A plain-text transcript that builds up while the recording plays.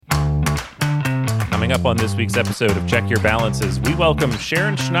Coming up on this week's episode of Check Your Balances, we welcome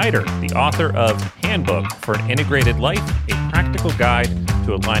Sharon Schneider, the author of Handbook for an Integrated Life, a practical guide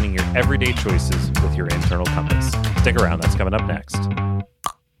to aligning your everyday choices with your internal compass. Stick around, that's coming up next.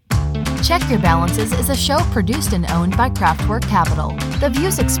 Check Your Balances is a show produced and owned by Craftwork Capital. The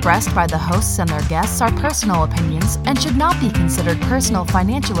views expressed by the hosts and their guests are personal opinions and should not be considered personal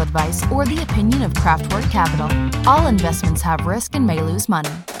financial advice or the opinion of Craftwork Capital. All investments have risk and may lose money.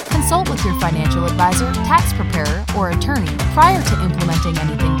 Consult with your financial advisor, tax preparer, or attorney prior to implementing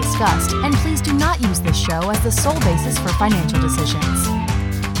anything discussed, and please do not use this show as the sole basis for financial decisions.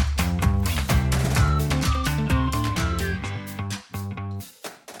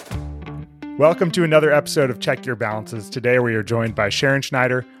 Welcome to another episode of Check Your Balances. Today we are joined by Sharon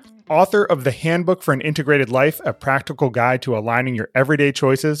Schneider, author of the Handbook for an Integrated Life, a practical guide to aligning your everyday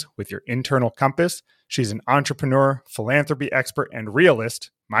choices with your internal compass. She's an entrepreneur, philanthropy expert, and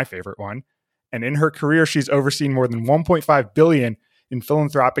realist, my favorite one. And in her career, she's overseen more than $1.5 billion in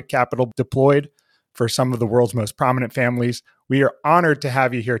philanthropic capital deployed for some of the world's most prominent families. We are honored to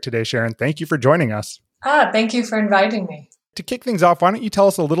have you here today, Sharon. Thank you for joining us. Thank you for inviting me. To kick things off, why don't you tell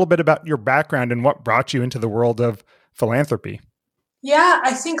us a little bit about your background and what brought you into the world of philanthropy? Yeah,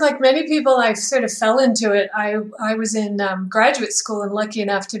 I think like many people, I sort of fell into it. I was in graduate school and lucky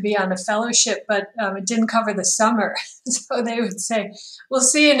enough to be on a fellowship, but it didn't cover the summer. So they would say, we'll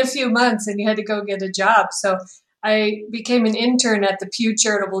see you in a few months, and you had to go get a job. So I became an intern at the Pew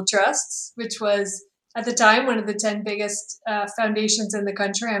Charitable Trusts, which was at the time one of the 10 biggest foundations in the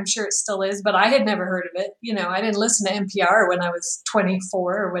country. I'm sure it still is, but I had never heard of it. You know, I didn't listen to NPR when I was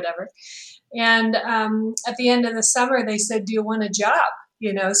 24 or whatever. And at the end of the summer, they said, do you want a job?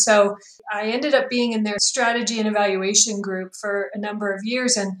 You know, so I ended up being in their strategy and evaluation group for a number of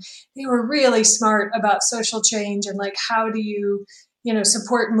years. And they were really smart about social change and like, how do you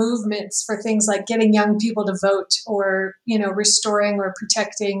support movements for things like getting young people to vote or, restoring or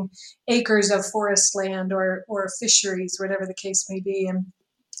protecting acres of forest land or fisheries, whatever the case may be. And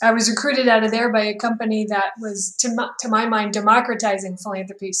I was recruited out of there by a company that was, to my mind, democratizing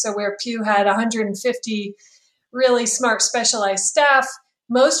philanthropy. So where Pew had 150 really smart, specialized staff,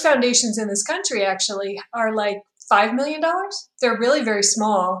 most foundations in this country actually are like $5 million. They're really very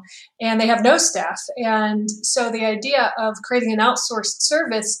small and they have no staff. And so the idea of creating an outsourced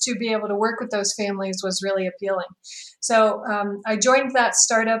service to be able to work with those families was really appealing. So I joined that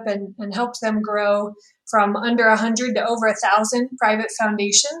startup and helped them grow from under 100 to over 1,000 private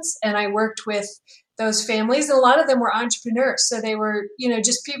foundations. And I worked with those families. And a lot of them were entrepreneurs. So they were,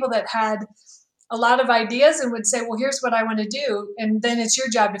 just people that had a lot of ideas and would say, well, here's what I want to do. And then it's your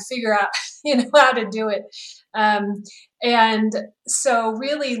job to figure out, how to do it. And so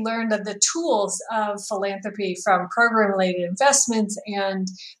really learned the tools of philanthropy from program-related investments and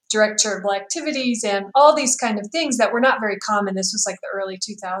direct charitable activities and all these kind of things that were not very common. This was like the early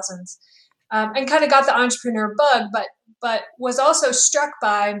 2000s. And kind of got the entrepreneur bug, but was also struck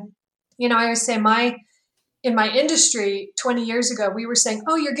by, I always say in my industry 20 years ago, we were saying,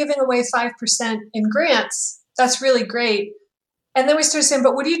 oh, you're giving away 5% in grants. That's really great. And then we started saying,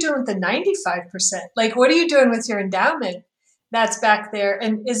 but what are you doing with the 95%? Like, what are you doing with your endowment that's back there?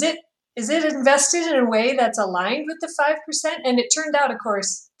 And is it invested in a way that's aligned with the 5%? And it turned out, of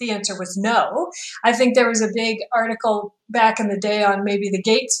course, the answer was no. I think there was a big article back in the day on maybe the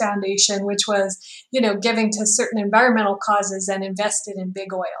Gates Foundation, which was, giving to certain environmental causes and invested in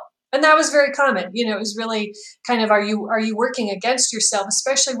big oil. And that was very common. It was really kind of, are you working against yourself,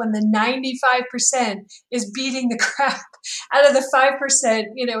 especially when the 95% is beating the crap out of the 5%,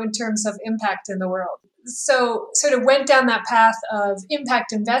 in terms of impact in the world. So sort of went down that path of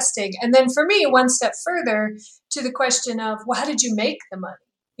impact investing. And then for me, one step further to the question of, well, how did you make the money?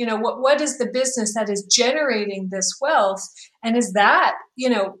 What is the business that is generating this wealth? And is that,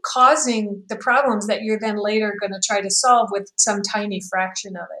 causing the problems that you're then later going to try to solve with some tiny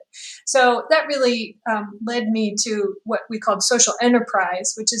fraction of it? So that really led me to what we called social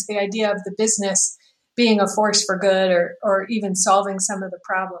enterprise, which is the idea of the business being a force for good or even solving some of the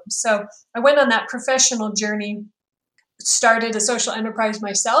problems. So I went on that professional journey, started a social enterprise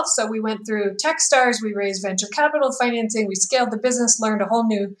myself. So we went through Techstars, we raised venture capital financing, we scaled the business, learned a whole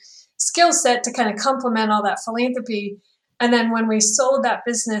new skill set to kind of complement all that philanthropy. And then when we sold that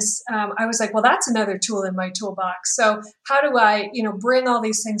business, I was like, well, that's another tool in my toolbox. So how do I, bring all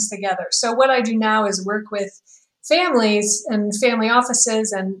these things together? So what I do now is work with families and family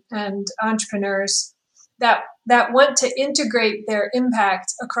offices and entrepreneurs that want to integrate their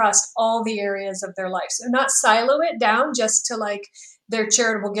impact across all the areas of their life. So not silo it down just to like their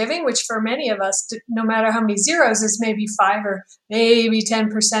charitable giving, which for many of us, no matter how many zeros, is maybe 5 or maybe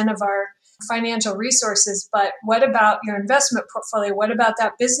 10% of our financial resources, but what about your investment portfolio? What about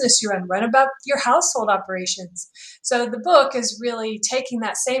that business you run? What about your household operations? So the book is really taking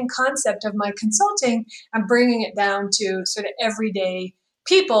that same concept of my consulting and bringing it down to sort of everyday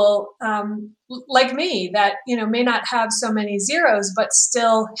people like me that, may not have so many zeros, but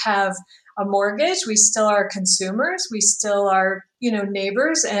still have a mortgage. We still are consumers. We still are,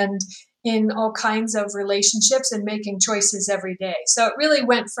 neighbors and in all kinds of relationships and making choices every day. So it really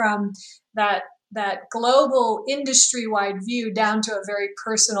went from that global industry-wide view down to a very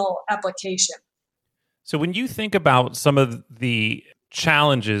personal application. So when you think about some of the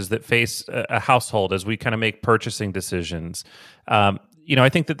challenges that face a household as we kind of make purchasing decisions, I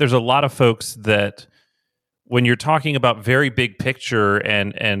think that there's a lot of folks that when you're talking about very big picture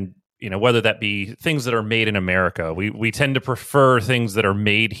and whether that be things that are made in America, we tend to prefer things that are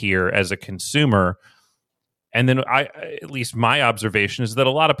made here as a consumer. And then at least my observation is that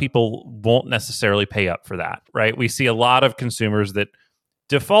a lot of people won't necessarily pay up for that, right? We see a lot of consumers that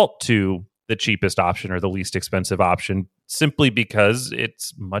default to the cheapest option or the least expensive option simply because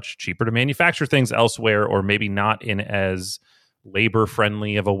it's much cheaper to manufacture things elsewhere or maybe not in as labor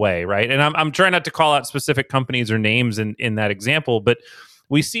friendly of a way, right? And I'm trying not to call out specific companies or names in that example, but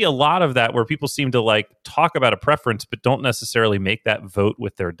we see a lot of that where people seem to talk about a preference, but don't necessarily make that vote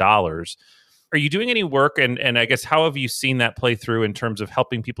with their dollars. Are you doing any work? And I guess, how have you seen that play through in terms of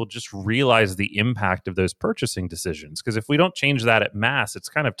helping people just realize the impact of those purchasing decisions? Because if we don't change that at mass, it's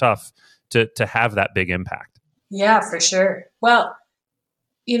kind of tough to have that big impact. Yeah, for sure. Well,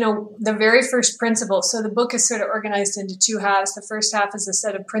 the very first principle, so the book is sort of organized into two halves. The first half is a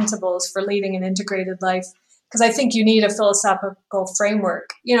set of principles for leading an integrated life, because I think you need a philosophical framework,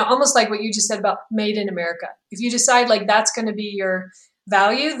 almost like what you just said about made in America. If you decide that's going to be your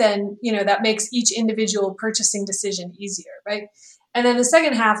value, then, that makes each individual purchasing decision easier, right? And then the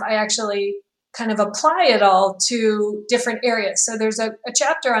second half, I actually kind of apply it all to different areas. So there's a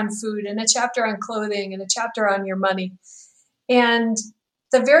chapter on food and a chapter on clothing and a chapter on your money. And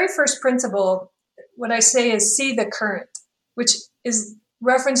the very first principle, what I say is see the current, which is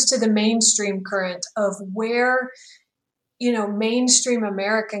reference to the mainstream current of where, mainstream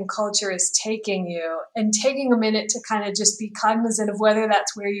American culture is taking you, and taking a minute to kind of just be cognizant of whether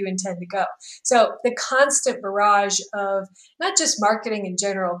that's where you intend to go. So the constant barrage of not just marketing in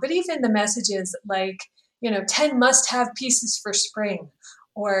general, but even the messages like, 10 must-have pieces for spring,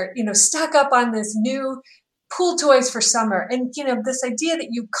 or, stock up on this new pool toys for summer. And, this idea that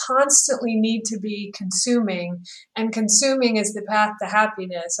you constantly need to be consuming, and consuming is the path to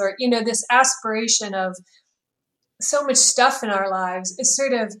happiness, or, this aspiration of so much stuff in our lives is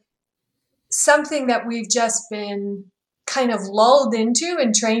sort of something that we've just been kind of lulled into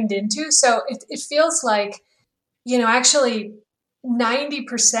and trained into. So it feels like, actually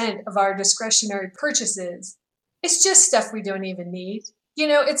 90% of our discretionary purchases, it's just stuff we don't even need.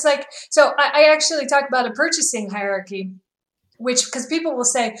 It's like, so I actually talk about a purchasing hierarchy, because people will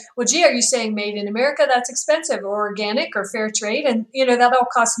say, well, gee, are you saying made in America? That's expensive, or organic or fair trade. And, that all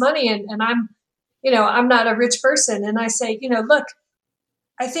costs money. And I'm not a rich person. And I say, look,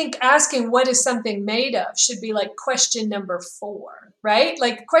 I think asking what is something made of should be like question number 4, right?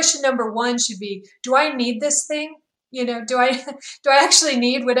 Like question number 1 should be, do I need this thing? Do I actually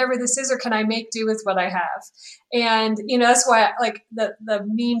need whatever this is, or can I make do with what I have? And, that's why I like the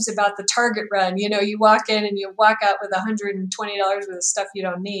memes about the Target run, you walk in and you walk out with $120 worth of stuff you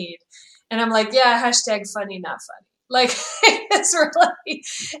don't need. And I'm like, yeah, hashtag funny, not funny. Like it's really,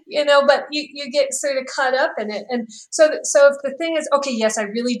 but you get sort of caught up in it. And so if the thing is, okay, yes, I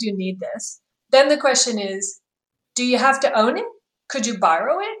really do need this. Then the question is, do you have to own it? Could you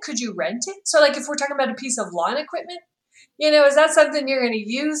borrow it? Could you rent it? So like if we're talking about a piece of lawn equipment, is that something you're going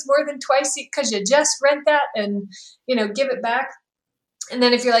to use more than twice because you just rent that and, give it back? And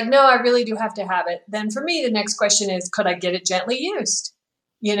then if you're like, no, I really do have to have it. Then for me, the next question is, could I get it gently used?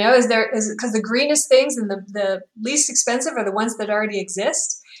 Is because the greenest things and the least expensive are the ones that already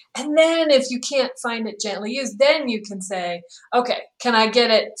exist. And then if you can't find it gently used, then you can say, okay, can I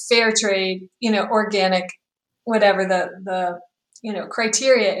get it fair trade, organic, whatever the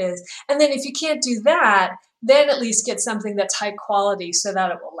criteria is. And then if you can't do that, then at least get something that's high quality so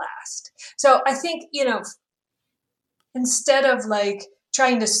that it will last. So I think, instead of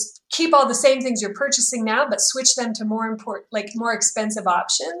trying to keep all the same things you're purchasing now, but switch them to more expensive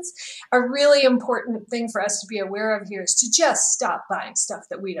options, a really important thing for us to be aware of here is to just stop buying stuff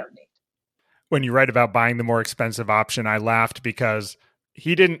that we don't need. When you write about buying the more expensive option, I laughed because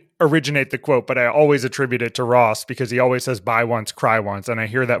he didn't originate the quote, but I always attribute it to Ross because he always says, buy once, cry once. And I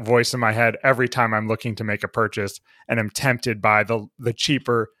hear that voice in my head every time I'm looking to make a purchase and I'm tempted by the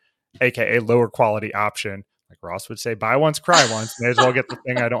cheaper aka lower quality option. Like Ross would say, buy once, cry once. May as well get the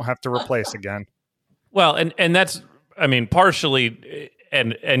thing I don't have to replace again. Well, and that's, I mean, partially,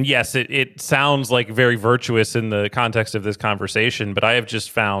 and yes, it sounds like very virtuous in the context of this conversation, but I have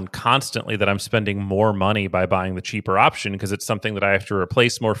just found constantly that I'm spending more money by buying the cheaper option because it's something that I have to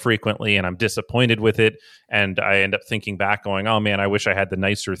replace more frequently, and I'm disappointed with it, and I end up thinking back, going, "Oh man, I wish I had the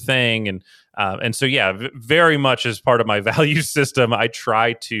nicer thing," and so yeah, very much as part of my value system, I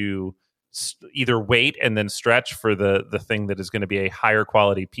try to either wait and then stretch for the thing that is going to be a higher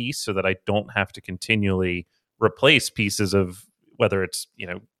quality piece, so that I don't have to continually replace pieces of, whether it's,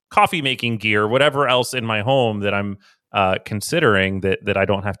 coffee making gear, whatever else in my home that I'm considering, that I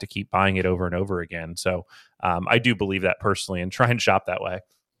don't have to keep buying it over and over again. So I do believe that personally, and try and shop that way.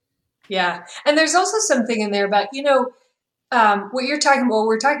 Yeah. And there's also something in there about, what we're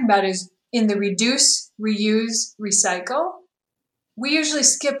talking about is in the reduce, reuse, recycle. We usually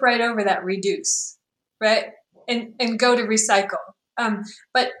skip right over that reduce, right? And go to recycle.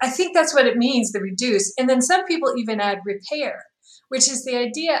 But I think that's what it means, the reduce. And then some people even add repair, which is the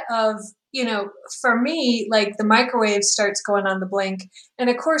idea of, for me, like the microwave starts going on the blink. And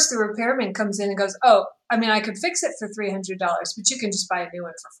of course, the repairman comes in and goes, oh, I mean, I could fix it for $300, but you can just buy a new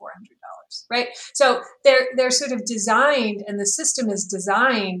one for $400, right? So they're sort of designed, and the system is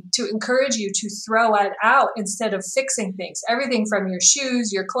designed to encourage you to throw it out instead of fixing things. Everything from your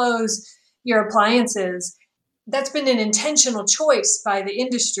shoes, your clothes, your appliances. That's been an intentional choice by the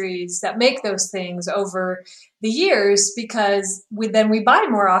industries that make those things over the years, because we buy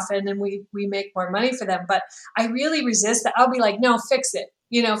more often and we make more money for them. But I really resist that. I'll be like, no, fix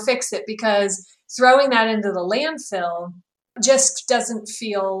it, because throwing that into the landfill just doesn't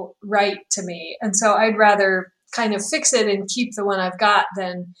feel right to me. And so I'd rather kind of fix it and keep the one I've got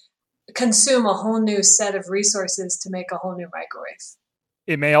than consume a whole new set of resources to make a whole new microwave.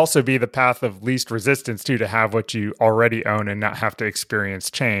 It may also be the path of least resistance to have what you already own and not have to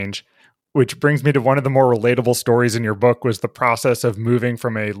experience change, which brings me to one of the more relatable stories in your book was the process of moving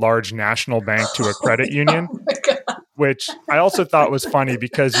from a large national bank to a credit union, which I also thought was funny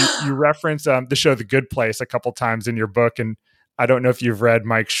because you reference the show The Good Place a couple times in your book. And I don't know if you've read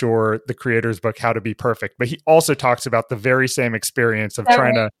Mike Shore, the creator's book, How to Be Perfect, but he also talks about the very same experience of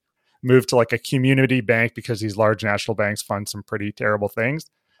trying to move to like a community bank because these large national banks fund some pretty terrible things.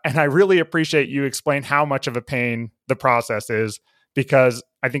 And I really appreciate you explain how much of a pain the process is, because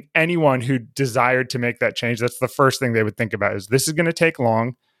I think anyone who desired to make that change, that's the first thing they would think about is this is going to take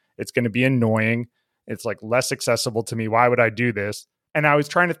long. It's going to be annoying. It's like less accessible to me. Why would I do this? And I was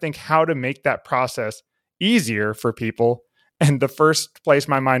trying to think how to make that process easier for people. And the first place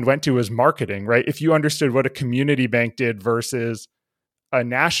my mind went to was marketing, right? If you understood what a community bank did versus a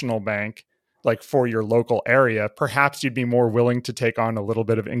national bank, like for your local area, perhaps you'd be more willing to take on a little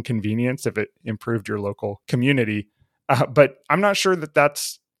bit of inconvenience if it improved your local community. But I'm not sure that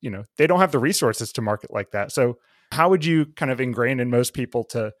that's, they don't have the resources to market like that. So how would you kind of ingrain in most people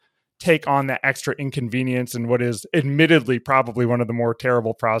to take on that extra inconvenience and what is admittedly probably one of the more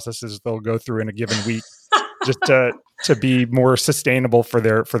terrible processes they'll go through in a given week just to be more sustainable for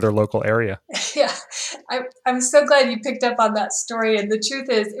their local area? Yeah, I'm so glad you picked up on that story. And the truth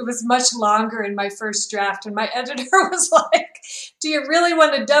is, it was much longer in my first draft. And my editor was like, do you really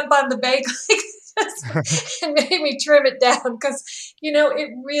want to dump on the bank like this? And made me trim it down because, it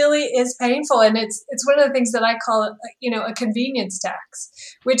really is painful. And it's one of the things that I call it, a convenience tax,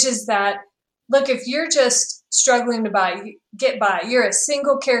 which is that, look, if you're just struggling to get by, you're a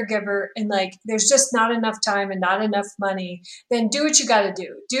single caregiver and like there's just not enough time and not enough money, then do what you got to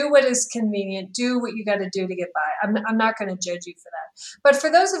do. Do what is convenient. Do what you got to do to get by. I'm not going to judge you for that. But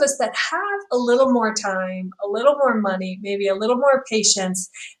for those of us that have a little more time, a little more money, maybe a little more patience,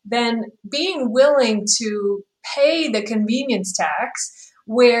 then being willing to pay the convenience tax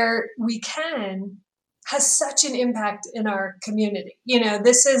where we can has such an impact in our community.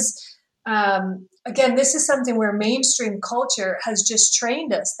 This is this is something where mainstream culture has just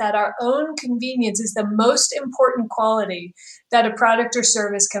trained us that our own convenience is the most important quality that a product or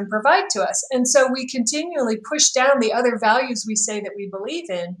service can provide to us. And so we continually push down the other values we say that we believe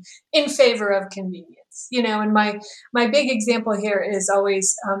in favor of convenience. And my big example here is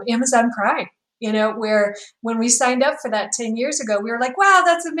always Amazon Prime. Where when we signed up for that 10 years ago, we were like, wow,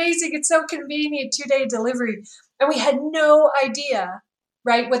 that's amazing. It's so convenient, 2-day delivery. And we had no idea,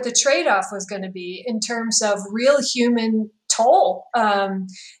 right, what the trade-off was going to be in terms of real human toll.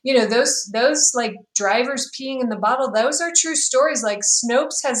 Those like drivers peeing in the bottle, those are true stories. Like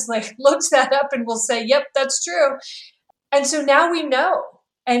Snopes has like looked that up and will say, yep, that's true. And so now we know.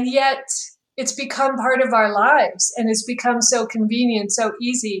 And yet it's become part of our lives, and it's become so convenient, so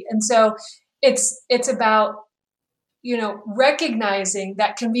easy. And so it's about, recognizing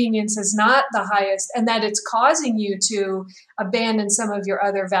that convenience is not the highest, and that it's causing you to abandon some of your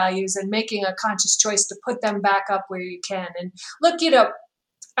other values, and making a conscious choice to put them back up where you can. And look,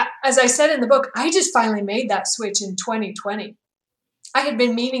 as I said in the book, I just finally made that switch in 2020. I had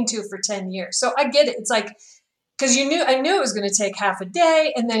been meaning to for 10 years. So I get it. It's like, because I knew it was going to take half a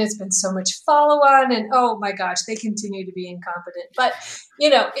day, and then it's been so much follow on, and oh my gosh, they continue to be incompetent. But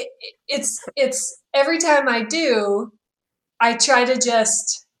it's every time I do, I try to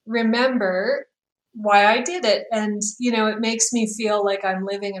just remember why I did it, and it makes me feel like I'm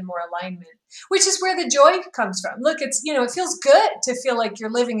living in more alignment, which is where the joy comes from. Look, it's it feels good to feel like you're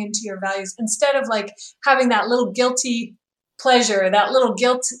living into your values, instead of like having that little guilty pleasure, that little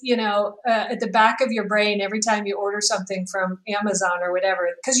guilt, at the back of your brain every time you order something from Amazon or whatever,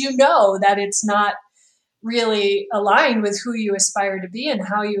 because that it's not really aligned with who you aspire to be and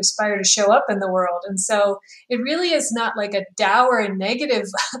how you aspire to show up in the world. And so it really is not like a dour and negative,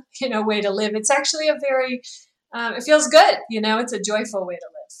 way to live. It's actually a very, it feels good, it's a joyful way to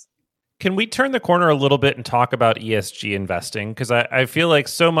live. Can we turn the corner a little bit and talk about ESG investing? Because I feel like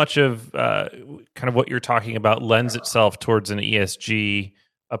so much of kind of what you're talking about lends itself towards an ESG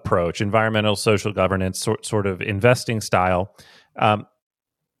approach, environmental, social governance, sort of investing style.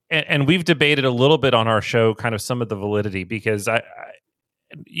 And we've debated a little bit on our show kind of some of the validity, because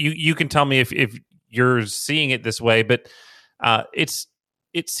you can tell me if you're seeing it this way, but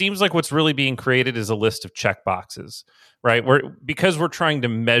it seems like what's really being created is a list of check boxes. Right. Because we're trying to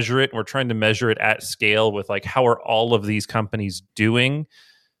measure it, and we're trying to measure it at scale with like, how are all of these companies doing?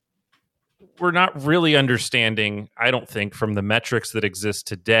 We're not really understanding, I don't think, from the metrics that exist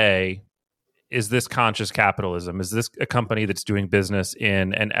today, is this conscious capitalism? Is this a company that's doing business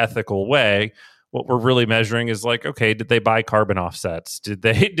in an ethical way? What we're really measuring is like, okay, did they buy carbon offsets? Did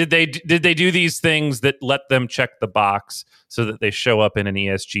they do these things that let them check the box so that they show up in an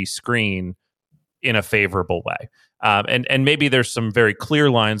ESG screen in a favorable way? And maybe there's some very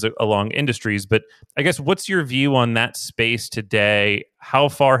clear lines along industries, but I guess what's your view on that space today? How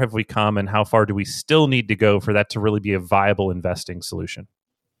far have we come, and how far do we still need to go for that to really be a viable investing solution?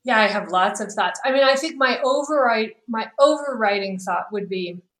 Yeah, I have lots of thoughts. I mean, I think my overriding thought would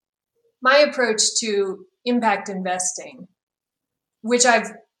be my approach to impact investing, which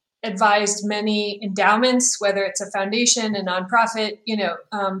I've advised many endowments, whether it's a foundation, a nonprofit,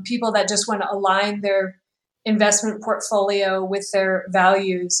 people that just want to align their investment portfolio with their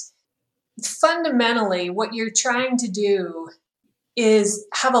values. Fundamentally, what you're trying to do is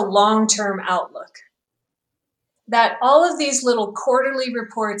have a long-term outlook. That all of these little quarterly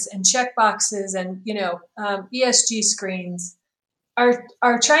reports and check boxes and ESG screens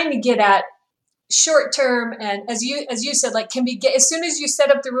are trying to get at short-term, and as you said, like can be as soon as you set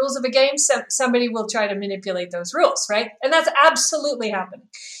up the rules of a game, somebody will try to manipulate those rules, right? And that's absolutely happening.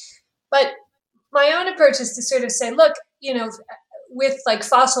 But my own approach is to sort of say, look, with like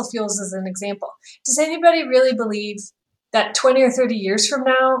fossil fuels as an example, does anybody really believe that 20 or 30 years from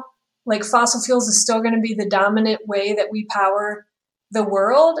now, like fossil fuels is still going to be the dominant way that we power the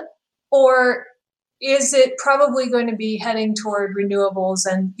world? Or is it probably going to be heading toward renewables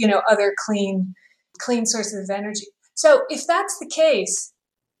and, other clean sources of energy? So if that's the case,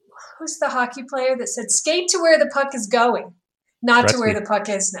 who's the hockey player that said, skate to where the puck is going, not to where the puck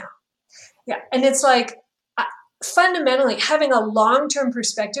is now? Yeah. And it's like, fundamentally having a long-term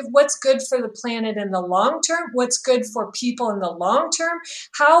perspective, what's good for the planet in the long term, what's good for people in the long term,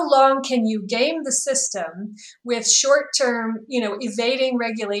 how long can you game the system with short-term, evading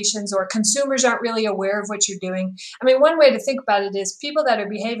regulations, or consumers aren't really aware of what you're doing. I mean, one way to think about it is people that are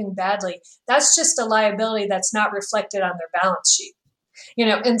behaving badly, that's just a liability that's not reflected on their balance sheet.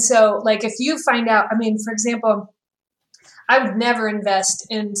 And so like if you find out, I mean, for example, I would never invest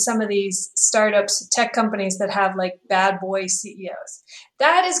in some of these startups, tech companies that have like bad boy CEOs.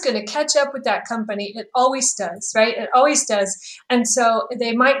 That is going to catch up with that company. It always does, right? It always does. And so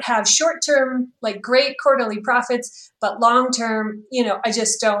they might have short-term, like great quarterly profits, but long-term, I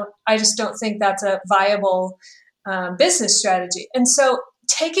just don't think that's a viable business strategy. And so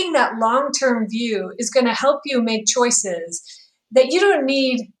taking that long-term view is going to help you make choices that you don't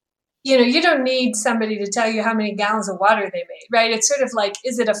need. You don't need somebody to tell you how many gallons of water they made, right? It's sort of like,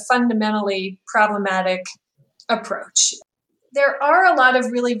 is it a fundamentally problematic approach? There are a lot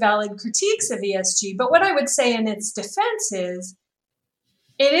of really valid critiques of ESG, but what I would say in its defense is,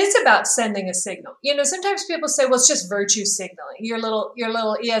 it is about sending a signal. Sometimes people say, well, it's just virtue signaling. Your little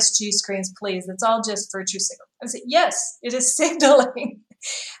ESG screens, please. It's all just virtue signaling. I would say, yes, it is signaling.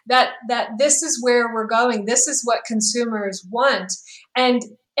 that this is where we're going. This is what consumers want. And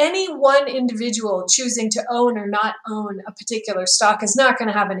any one individual choosing to own or not own a particular stock is not going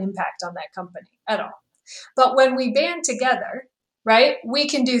to have an impact on that company at all. But when we band together, right, we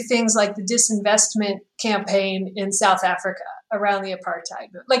can do things like the disinvestment campaign in South Africa around the apartheid.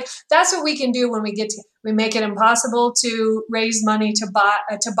 Like, that's what we can do when we make it impossible to raise money to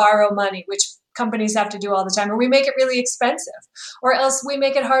borrow money, which companies have to do all the time, or we make it really expensive, or else we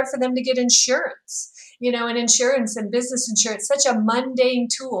make it hard for them to get insurance. And insurance and business insurance, such a mundane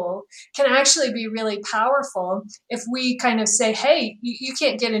tool, can actually be really powerful if we kind of say, hey, you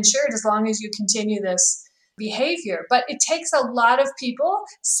can't get insured as long as you continue this behavior. But it takes a lot of people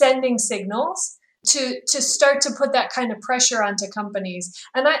sending signals to start to put that kind of pressure onto companies.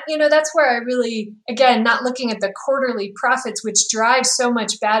 And that's where I really, again, not looking at the quarterly profits, which drive so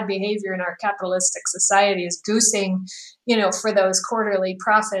much bad behavior in our capitalistic society, is goosing, for those quarterly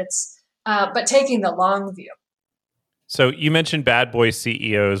profits. But taking the long view. So you mentioned bad boy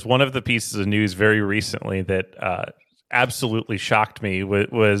CEOs. One of the pieces of news very recently that absolutely shocked me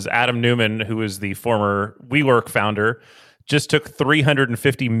was Adam Neumann, who was the former WeWork founder, just took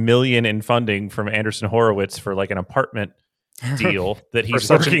 $350 million in funding from Andreessen Horowitz for like an apartment deal that he's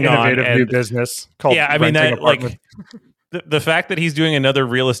working on. Innovative new business called the fact that he's doing another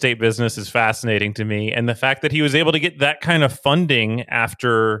real estate business is fascinating to me, and the fact that he was able to get that kind of funding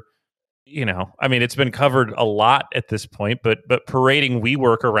after. It's been covered a lot at this point, but parading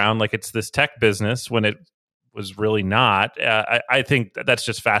WeWork around like it's this tech business when it was really not. I think that's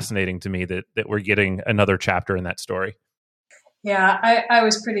just fascinating to me that we're getting another chapter in that story. Yeah, I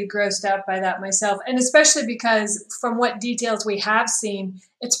was pretty grossed out by that myself. And especially because from what details we have seen,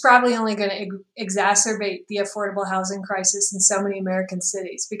 it's probably only going to exacerbate the affordable housing crisis in so many American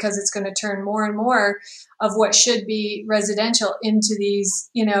cities, because it's going to turn more and more of what should be residential into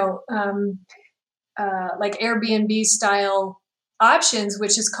these, like Airbnb style options,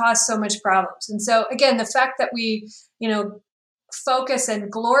 which has caused so much problems. And so, again, the fact that we, focus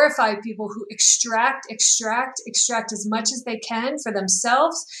and glorify people who extract as much as they can for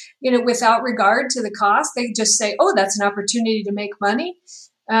themselves, without regard to the cost. They just say, oh, that's an opportunity to make money,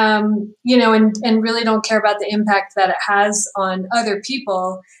 and really don't care about the impact that it has on other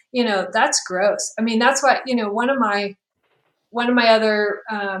people. That's gross. I mean, that's what, one of my other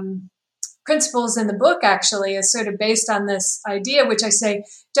principles in the book actually is sort of based on this idea, which I say,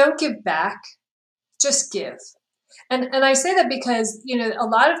 don't give back, just give. And I say that because, a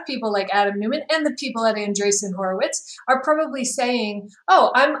lot of people like Adam Neumann and the people at Andreessen Horowitz are probably saying,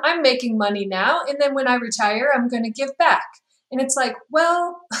 oh, I'm making money now, and then when I retire, I'm going to give back. And it's like,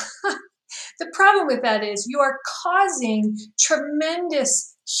 well, the problem with that is you are causing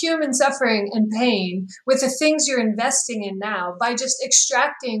tremendous human suffering and pain with the things you're investing in now by just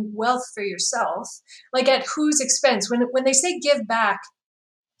extracting wealth for yourself, like at whose expense? When they say give back,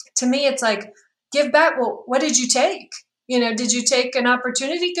 to me, it's like, give back. Well, what did you take? Did you take an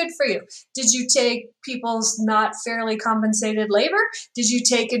opportunity? Good for you. Did you take people's not fairly compensated labor? Did you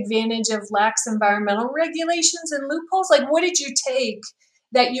take advantage of lax environmental regulations and loopholes? Like, what did you take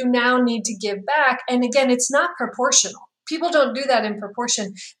that you now need to give back? And again, it's not proportional. People don't do that in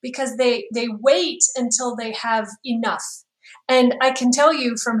proportion because they wait until they have enough. And I can tell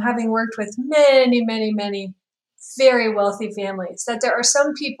you from having worked with many, many, many very wealthy families that there are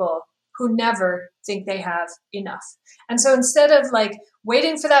some people who never think they have enough. And so instead of like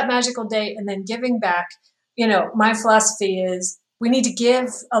waiting for that magical day and then giving back, my philosophy is we need to give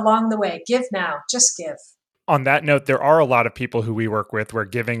along the way. Give now, just give. On that note, there are a lot of people who we work with where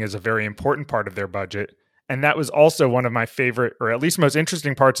giving is a very important part of their budget. And that was also one of my favorite, or at least most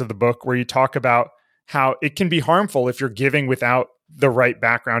interesting parts of the book, where you talk about how it can be harmful if you're giving without the right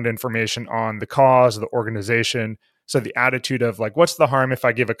background information on the cause, the organization. So the attitude of like, what's the harm if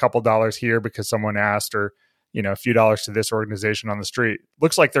I give a couple dollars here because someone asked, or, a few dollars to this organization on the street?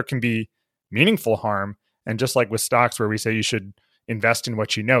 Looks like there can be meaningful harm. And just like with stocks, where we say you should invest in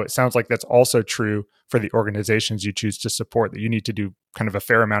what you know, it sounds like that's also true for the organizations you choose to support, that you need to do kind of a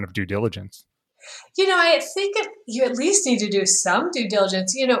fair amount of due diligence. I think you at least need to do some due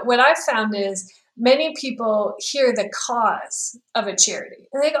diligence. What I've found is many people hear the cause of a charity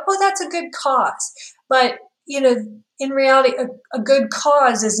and they go, oh, that's a good cause. But in reality, a good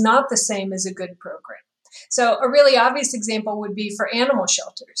cause is not the same as a good program. So a really obvious example would be for animal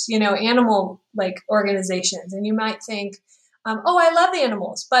shelters, animal like organizations. And you might think, oh, I love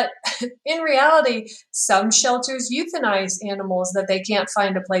animals. But in reality, some shelters euthanize animals that they can't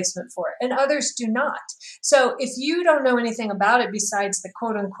find a placement for, and others do not. So if you don't know anything about it besides the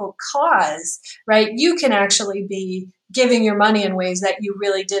quote unquote cause, right, you can actually be giving your money in ways that you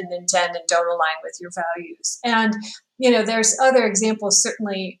really didn't intend and don't align with your values. And, there's other examples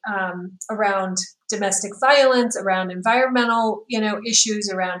certainly around domestic violence, around environmental,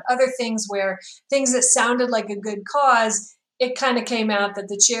 issues, around other things where things that sounded like a good cause, it kind of came out that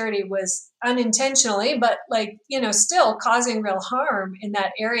the charity was unintentionally, but still causing real harm in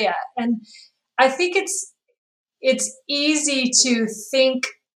that area. And I think it's easy to think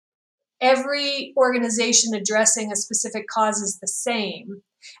every organization addressing a specific cause is the same.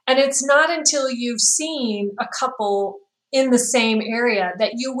 And it's not until you've seen a couple in the same area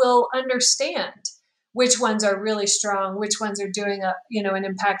that you will understand which ones are really strong, which ones are doing an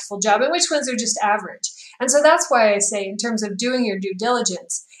impactful job, and which ones are just average. And so that's why I say, in terms of doing your due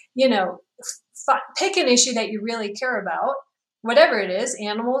diligence, pick an issue that you really care about, whatever it is,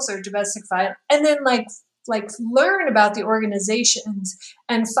 animals or domestic violence, and then learn about the organizations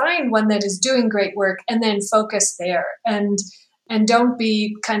and find one that is doing great work, and then focus there, and don't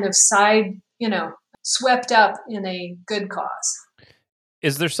be kind of swept up in a good cause.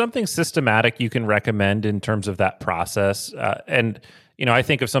 Is there something systematic you can recommend in terms of that process? I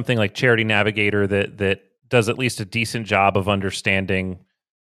think of something like Charity Navigator that does at least a decent job of understanding,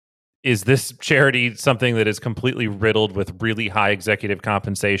 is this charity something that is completely riddled with really high executive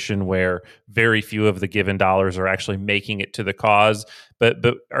compensation where very few of the given dollars are actually making it to the cause? But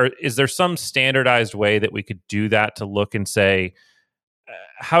is there some standardized way that we could do that to look and say,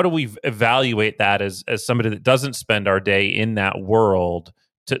 how do we evaluate that as somebody that doesn't spend our day in that world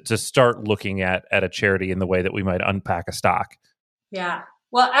to start looking at a charity in the way that we might unpack a stock? Yeah.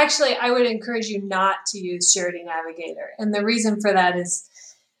 Well, actually, I would encourage you not to use Charity Navigator. And the reason for that is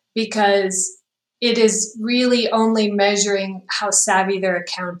because it is really only measuring how savvy their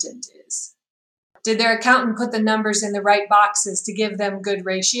accountant is. Did their accountant put the numbers in the right boxes to give them good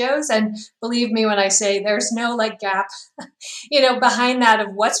ratios? And believe me when I say there's no gap, behind that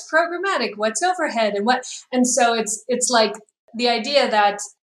of what's programmatic, what's overhead, and what. And so it's like the idea that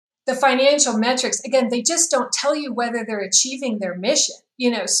the financial metrics, again, they just don't tell you whether they're achieving their mission.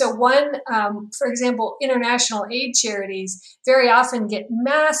 So for example, international aid charities very often get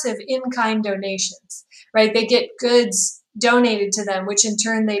massive in-kind donations, right? They get goods donated to them, which in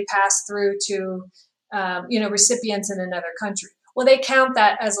turn they pass through to, recipients in another country. Well, they count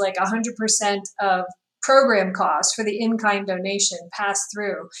that as 100% of program costs for the in-kind donation passed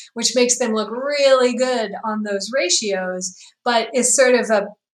through, which makes them look really good on those ratios, but is sort of a,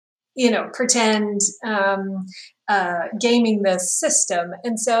 pretend gaming the system.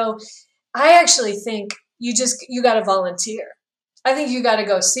 And so I actually think you got to volunteer. I think you got to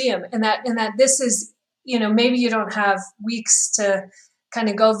go see them, and that this is, maybe you don't have weeks to kind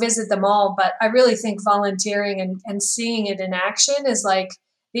of go visit them all, but I really think volunteering and seeing it in action is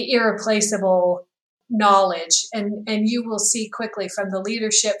the irreplaceable knowledge. And you will see quickly from the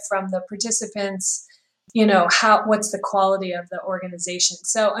leadership, from the participants, what's the quality of the organization.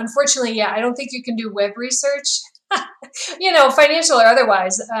 So unfortunately, I don't think you can do web research, financial or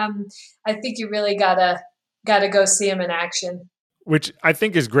otherwise. I think you really gotta go see them in action. Which I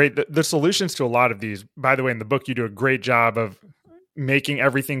think is great. The solutions to a lot of these, by the way, in the book, you do a great job of making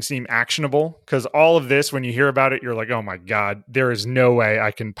everything seem actionable, because all of this, when you hear about it, you're like, oh my God, there is no way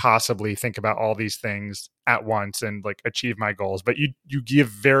I can possibly think about all these things at once and achieve my goals. But you give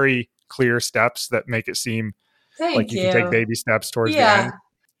very clear steps that make it seem like you can take baby steps towards the end.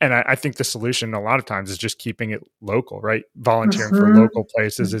 And I think the solution a lot of times is just keeping it local, right? Volunteering for local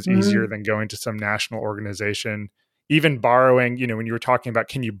places is easier than going to some national organization. Even borrowing, when you were talking about,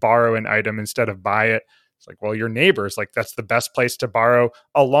 can you borrow an item instead of buy it? It's well, your neighbors, that's the best place to borrow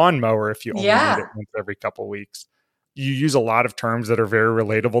a lawnmower if you only need it once every couple of weeks. You use a lot of terms that are very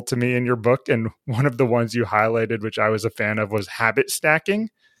relatable to me in your book. And one of the ones you highlighted, which I was a fan of, was habit stacking.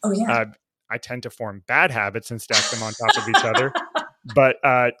 Oh, yeah. I tend to form bad habits and stack them on top of each other. But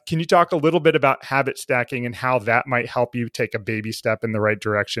can you talk a little bit about habit stacking and how that might help you take a baby step in the right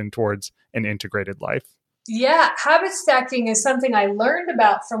direction towards an integrated life? Yeah, habit stacking is something I learned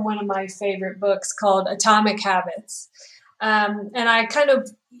about from one of my favorite books called Atomic Habits. And I kind of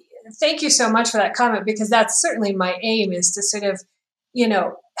thank you so much for that comment, because that's certainly my aim, is to sort of,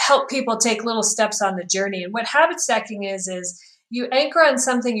 help people take little steps on the journey. And what habit stacking is you anchor on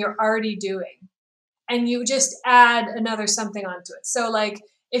something you're already doing and you just add another something onto it. So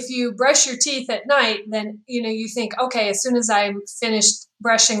if you brush your teeth at night, then, you think, okay, as soon as I'm finished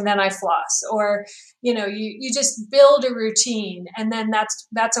brushing, then I floss, or, you just build a routine, and then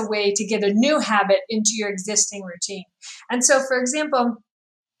that's a way to get a new habit into your existing routine. And so, for example,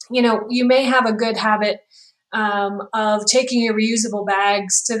 you may have a good habit of taking your reusable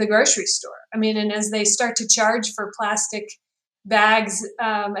bags to the grocery store. I mean, and as they start to charge for plastic bags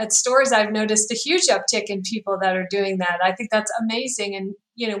at stores, I've noticed a huge uptick in people that are doing that. I think that's amazing. And,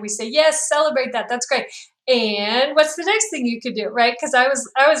 we say, yes, celebrate that. That's great. And what's the next thing you could do, right? Because I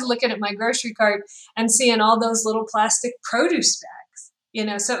was looking at my grocery cart and seeing all those little plastic produce bags,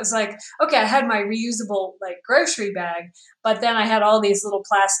 so it was like, okay, I had my reusable grocery bag, but then I had all these little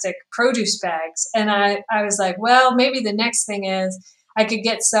plastic produce bags. And I was like, well, maybe the next thing is I could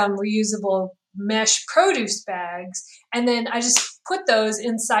get some reusable mesh produce bags. And then I just put those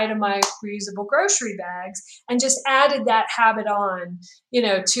inside of my reusable grocery bags and just added that habit on,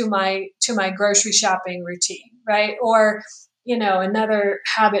 to my grocery shopping routine, right? Or, another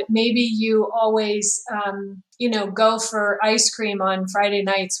habit, maybe you always, go for ice cream on Friday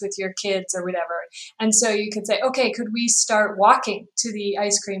nights with your kids or whatever. And so you could say, okay, could we start walking to the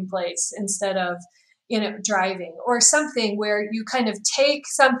ice cream place instead of, driving, or something where you kind of take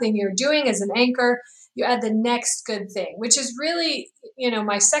something you're doing as an anchor, you add the next good thing, which is really,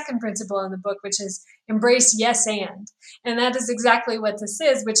 my second principle in the book, which is embrace yes and. And that is exactly what this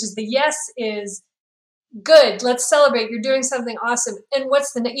is, which is the yes is good. Let's celebrate. You're doing something awesome. And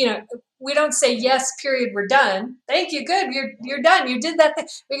what's we don't say yes, period, we're done. Thank you. Good. You're done. You did that thing.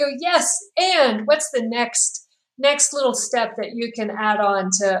 We go, yes. And what's the next little step that you can add on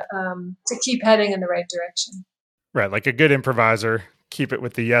to keep heading in the right direction? Right. Like a good improviser, keep it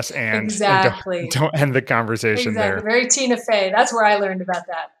with the yes and. Exactly. And don't end the conversation there. Very Tina Fey. That's where I learned about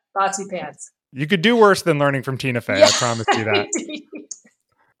that. Botsy pants. You could do worse than learning from Tina Fey. Yeah, I promise you that. Indeed.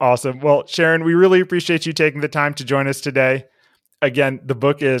 Awesome. Well, Sharon, we really appreciate you taking the time to join us today. Again, the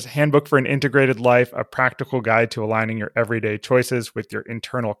book is Handbook for an Integrated Life, a practical guide to aligning your everyday choices with your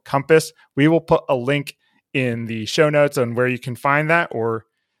internal compass. We will put a link in the show notes on where you can find that, or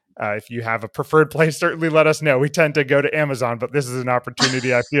if you have a preferred place, certainly let us know. We tend to go to Amazon, but this is an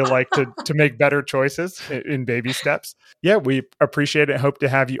opportunity, I feel like, to make better choices in baby steps. Yeah, we appreciate it. Hope to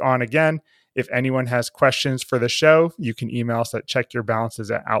have you on again. If anyone has questions for the show, you can email us at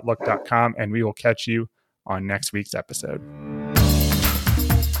checkyourbalances@outlook.com, and we will catch you on next week's episode.